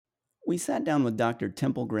We sat down with Dr.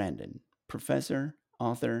 Temple Grandin, professor,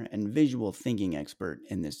 author, and visual thinking expert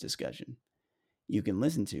in this discussion. You can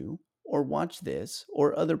listen to or watch this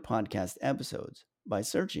or other podcast episodes by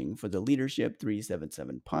searching for the Leadership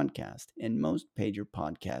 377 podcast in most major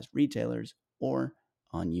podcast retailers or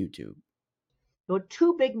on YouTube. There were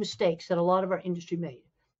two big mistakes that a lot of our industry made.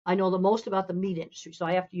 I know the most about the meat industry, so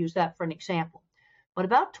I have to use that for an example. But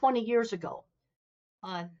about 20 years ago,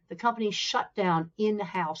 the company shut down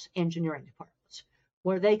in-house engineering departments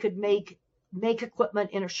where they could make equipment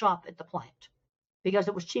in a shop at the plant because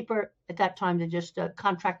it was cheaper at that time to just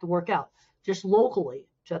contract the work out just locally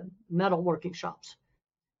to metalworking shops.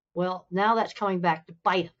 Well, now that's coming back to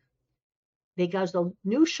bite them because the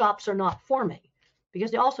new shops are not forming because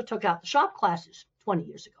they also took out the shop classes 20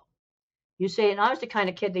 years ago. You say, and I was the kind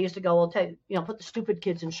of kid that used to go, well, tell you, put the stupid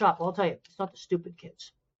kids in shop. Well, I'll tell you, it's not the stupid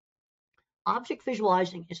kids. Object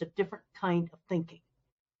visualizing is a different kind of thinking.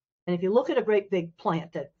 And if you look at a great big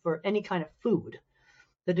plant that for any kind of food,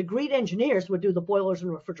 the degreed engineers would do the boilers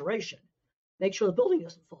and refrigeration, make sure the building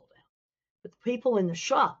doesn't fall down. But the people in the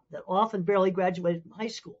shop that often barely graduated from high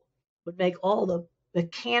school would make all the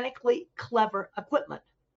mechanically clever equipment